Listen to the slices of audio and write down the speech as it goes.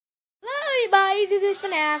guys, this is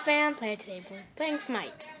FNAF and play today. We're playing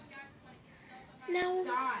Smite. Now,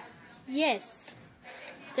 yes,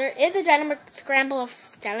 there is a dynamic scramble of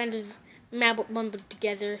Skylanders bundled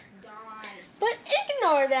together. But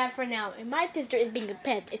ignore that for now. And my sister is being a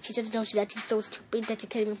pest, and she doesn't know that she's so stupid that she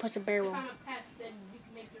can't even push a barrel. If I'm a pest, then you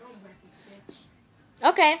can make your own breakfast, bitch.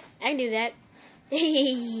 Okay, I can do that.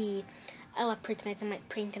 I love patronizing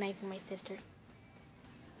my sister.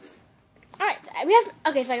 Alright, we have,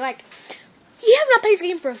 okay, so you have not played this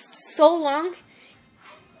game for so long,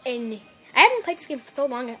 and I haven't played this game for so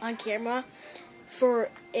long on camera, for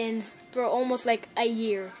almost like a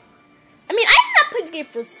year. I mean, I have not played this game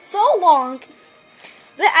for so long,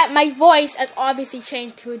 that my voice has obviously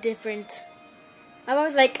changed to a different, I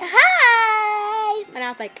was like, hi, and I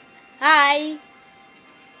was like, hi.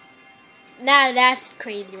 Now that's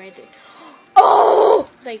crazy right there. Oh,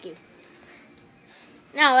 thank you.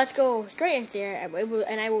 Now let's go straight into there,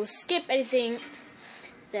 and I will skip anything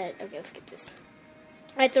that. Okay, let's skip this.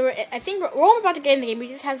 Alright, so I think we're all about to get in the game. We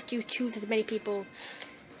just have to choose as many people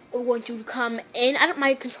who want to come in.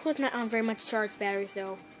 My controller's not on very much charge battery,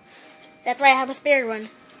 so that's why I have a spare one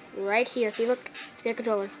right here. See, look, spare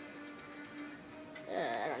controller.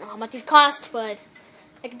 I don't know how much these cost, but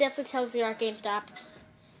I can definitely tell it's the GameStop.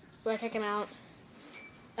 We'll check them out.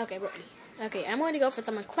 Okay, we're ready. Okay, I'm going to go for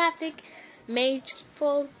someone classic,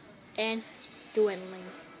 mageful, and dwindling.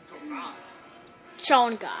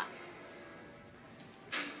 Chonga.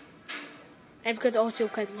 And because she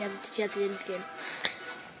has the name skin.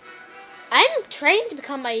 I'm training to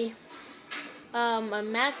become a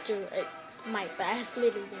master at Smite, but I have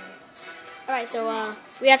living there. Alright, so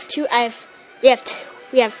we have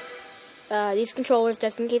these controllers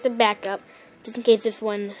just in case of backup, just in case this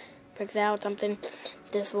one breaks out something.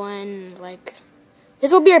 This one,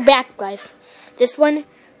 this will be our back, guys. This one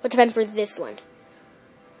will defend for this one.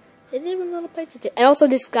 Is it even a little place to do? And also,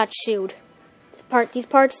 this got shielded. These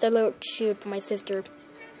parts are a little shielded for my sister.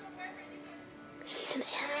 She's an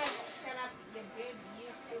animal. Shut up, you big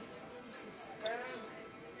useless piece of sperm.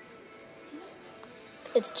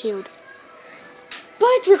 It's chilled.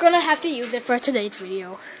 But we're gonna have to use it for today's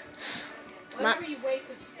video. Whatever you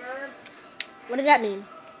waste of sperm. What does that mean?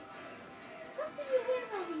 Something you learn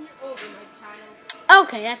about when you're older, my child.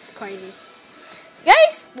 Okay, that's crazy.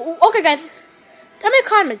 Guys, okay guys, tell me in the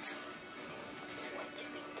comments. What do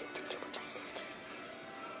we do with my sister?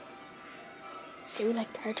 Should we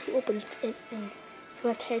tie her to open it and should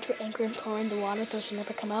we tie her to anchor and throw her in the water so she'll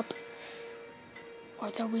never come up?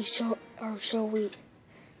 Or shall we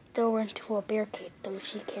throw her into a barricade so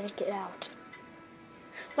she can't get out?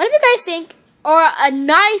 What do you guys think? Or a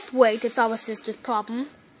nice way to solve a sister's problem,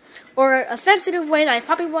 or a sensitive way that I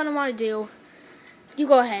probably wouldn't want to do. You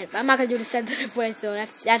go ahead. I'm not gonna do the sensitive way, so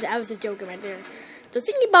that's I was just joking right there. So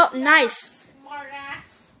thinking about nice. Smart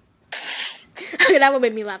ass. Okay, that one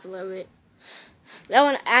made me laugh a little bit. That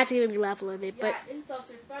one actually made me laugh a little bit. But yeah,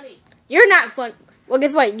 insults are funny. you're not fun. Well,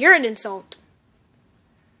 guess what? You're an insult.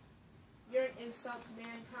 You're an insult to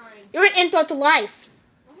mankind. You're an insult to life.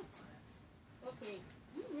 What? Okay,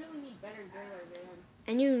 you really need better grammar, man.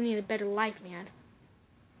 And you need a better life, man.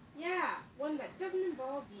 Yeah, one that doesn't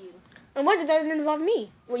involve you. And one that doesn't involve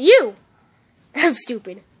me. Well, you. I'm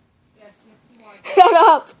stupid. Yes, you are. Shut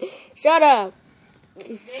up. Shut up.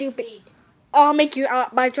 You stupid. Me. I'll make you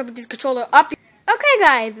by dropping this controller up. Okay,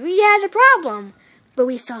 guys, we had a problem, but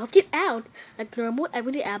we solved it out like normal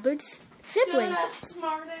everyday average siblings. Shut up,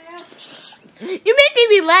 smart ass. You making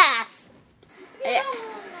me laugh.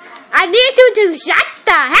 I need you to shut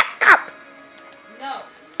the heck up. No.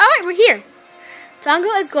 Alright, we're here. Tonga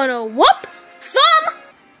is gonna whoop some.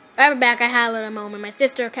 Right back, I had a little moment. My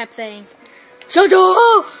sister kept saying, shut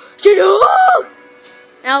up! Shut up!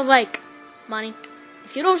 And I was like, Money,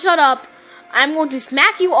 if you don't shut up, I'm going to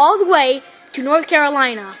smack you all the way to North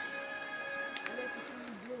Carolina.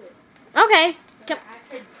 Okay. I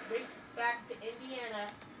could race back to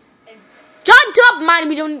Indiana and Shut up,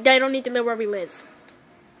 Money. I don't need to know where we live.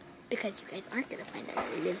 Because you guys aren't going to find out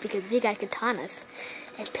where we live. Because we got katanas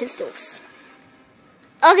and pistols.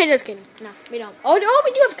 Okay, just kidding. No, we don't. Oh,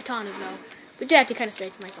 we do have katanas, though. We do have to kind of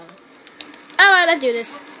straight for my phone. Alright, let's do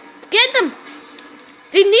this. Get them!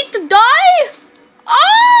 They need to die!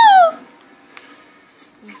 Oh!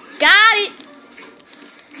 Got it!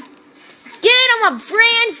 Get them, my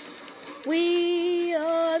friends! We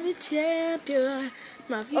are the champion.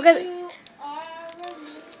 Okay.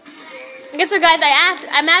 Guess what, guys?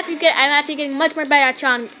 I'm actually getting much more better at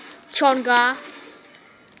Chonga.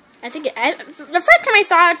 I think the first time I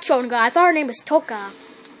saw Chonga, I thought her name was Toka.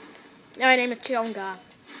 Now her name is Chonga.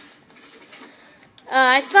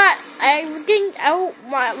 I thought I was getting.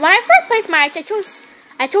 When I first played Smite,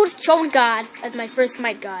 I chose Chosen God as my first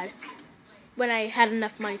Smite God. When I had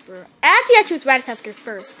enough money for. Actually, I chose Ratatusker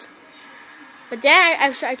first. But then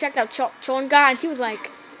I checked out Chosen God, and she was like,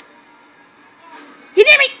 "He's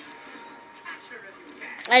near me."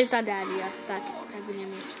 I just thought that idea. That would be near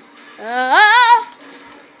me.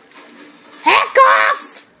 Heck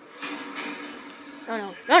off!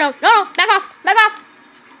 No! Back off!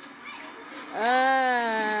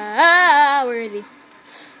 Where is he?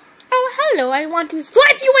 Oh, hello! I want to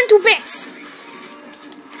slice you into bits.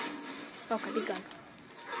 Okay, he's gone.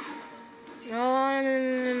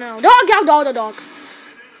 No! Dog!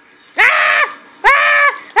 Ah!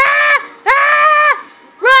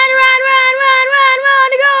 Run!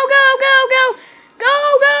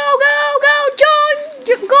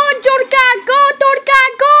 Go!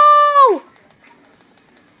 Go!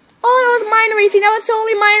 Oh, that was mine racing. That was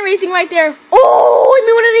totally mine racing right there. Oh,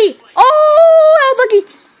 immunity. Oh, that was lucky.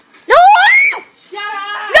 No! Shut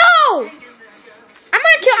up! No! I'm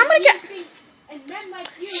gonna kill.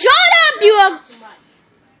 Shut up, you.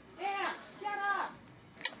 Damn, shut up.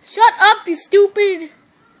 Shut up, you stupid.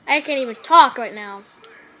 I can't even talk right now. You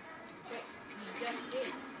just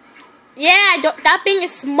did. Yeah, stop being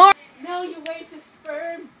smart. No, you wasted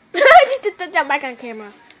sperm. I just did that back on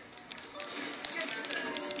camera.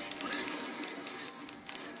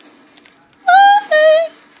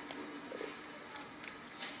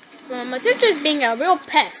 My sister's being a real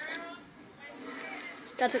pest.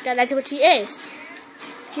 That's what she is.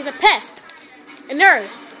 She's a pest. A nerd.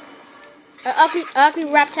 An ugly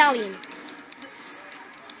reptilian.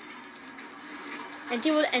 And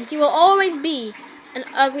she will always be an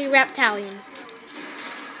ugly reptilian.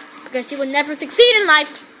 Because she will never succeed in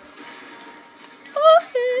life.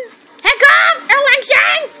 Heck off! Erlang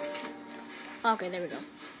Shang! Okay, there we go.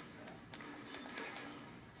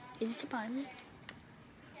 Is this behind me?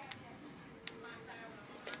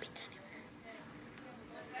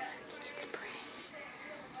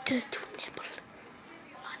 Just to nibble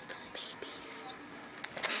on some babies.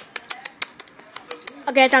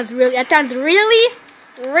 Okay, that sounds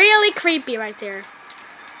really creepy right there.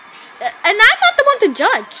 And I'm not the one to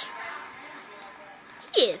judge.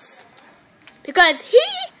 He is. Because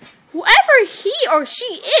whoever he or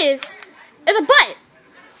she is a butt.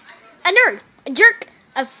 A nerd. A jerk.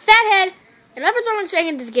 A fathead. And whatever's wrong with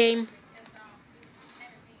in this game.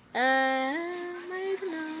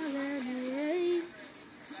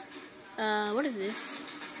 What is this?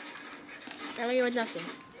 I don't get nothing.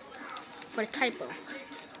 What a typo.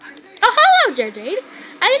 Oh, hello, Jade.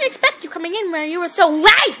 I didn't expect you coming in when you were so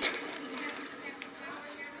late!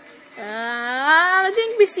 I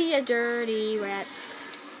think we see a dirty rat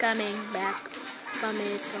coming back from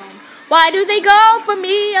its home. Why do they go for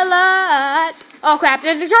me a lot? Oh crap,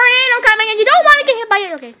 there's a tornado coming and you don't want to get hit by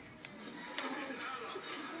it. Okay.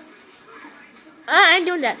 I ain't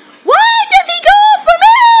doing that. Why does he go for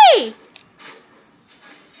me?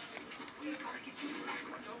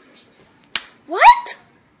 What?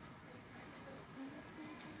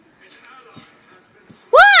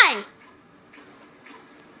 Why?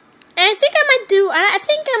 And I think I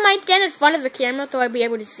might get in front of the camera so I'll be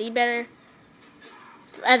able to see better.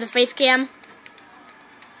 As a face cam.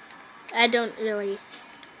 I don't really.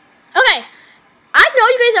 Okay. I know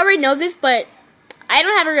you guys already know this, but I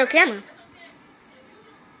don't have a real camera.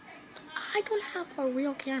 I don't have a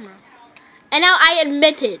real camera. And now I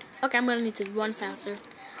admit it. Okay, I'm gonna need to run faster.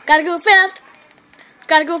 Gotta go fast.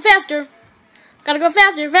 Gotta go faster. Gotta go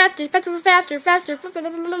faster.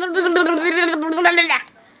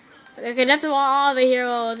 Okay, that's where all the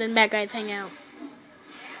heroes and bad guys hang out.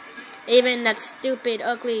 Even that stupid,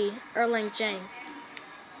 ugly Erlang Shang.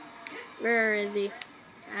 Where is he?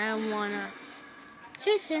 I wanna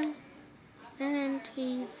hit him. And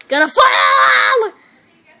he's gonna fall!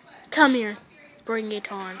 Come here. Bring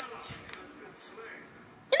it on.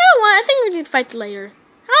 You know what? I think we can fight later.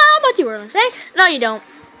 How about you, Erlang Shang? No, you don't.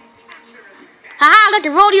 Haha, like a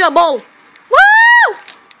rodeo bull. Woo!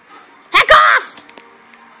 Heck off!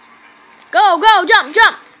 Go,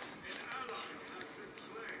 jump.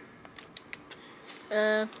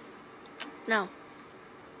 No.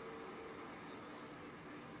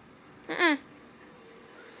 I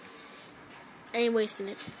ain't wasting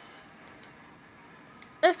it.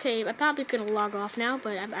 Okay, I'm probably gonna log off now,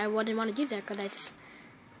 but I wouldn't want to do that because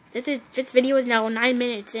this video is now 9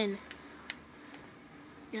 minutes in.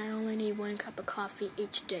 And I only need 1 cup of coffee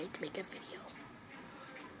each day to make a video.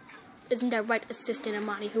 Isn't that right, Assistant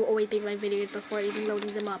Amani, who always makes my videos before even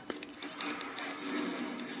loading them up?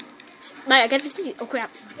 I guess it's... Oh,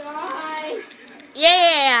 crap. Die!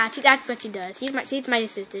 Yeah, that's what she does. She's my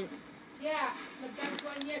assistant. Yeah, but that's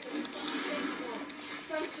one yet.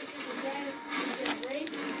 Some sisters are bad at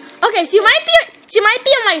race. Okay, she might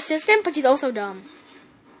be my assistant, but she's also dumb.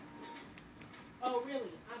 Oh,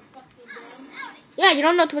 really? I'm fucking dumb. Yeah, you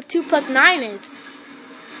don't know what 2 plus 9 is.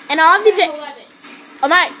 And all these. 11. Oh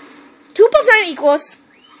my, 2 plus 9 equals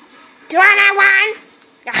 21.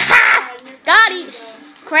 Aha! Got it.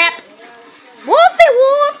 Crap.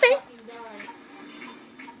 Wolfie.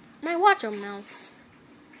 My watch your mouse.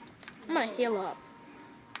 I'm gonna heal up.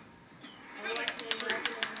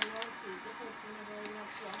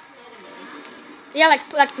 Yeah, like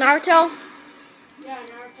Naruto. Yeah,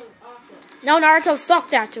 Naruto's awesome. No, Naruto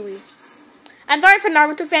sucks actually. I'm sorry for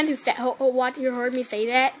Naruto fans who heard me say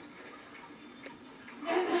that.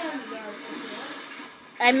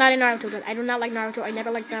 I'm not a Naruto fan. I do not like Naruto. I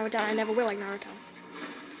never liked Naruto. I never will like Naruto.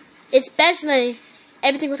 Especially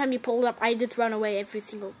every single time you pull it up, I just run away every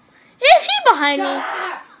single. Is he behind me?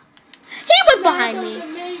 He was behind me.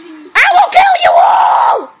 I will kill you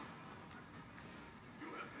all!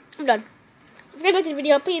 I'm done. If you guys liked the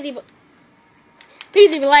video, please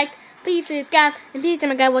leave a like, please subscribe, and please tell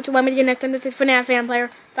my guys what you want me to do next time. This is FNAF Fan Player.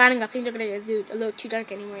 Finding out things are gonna do a little too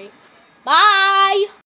dark anyway. Bye!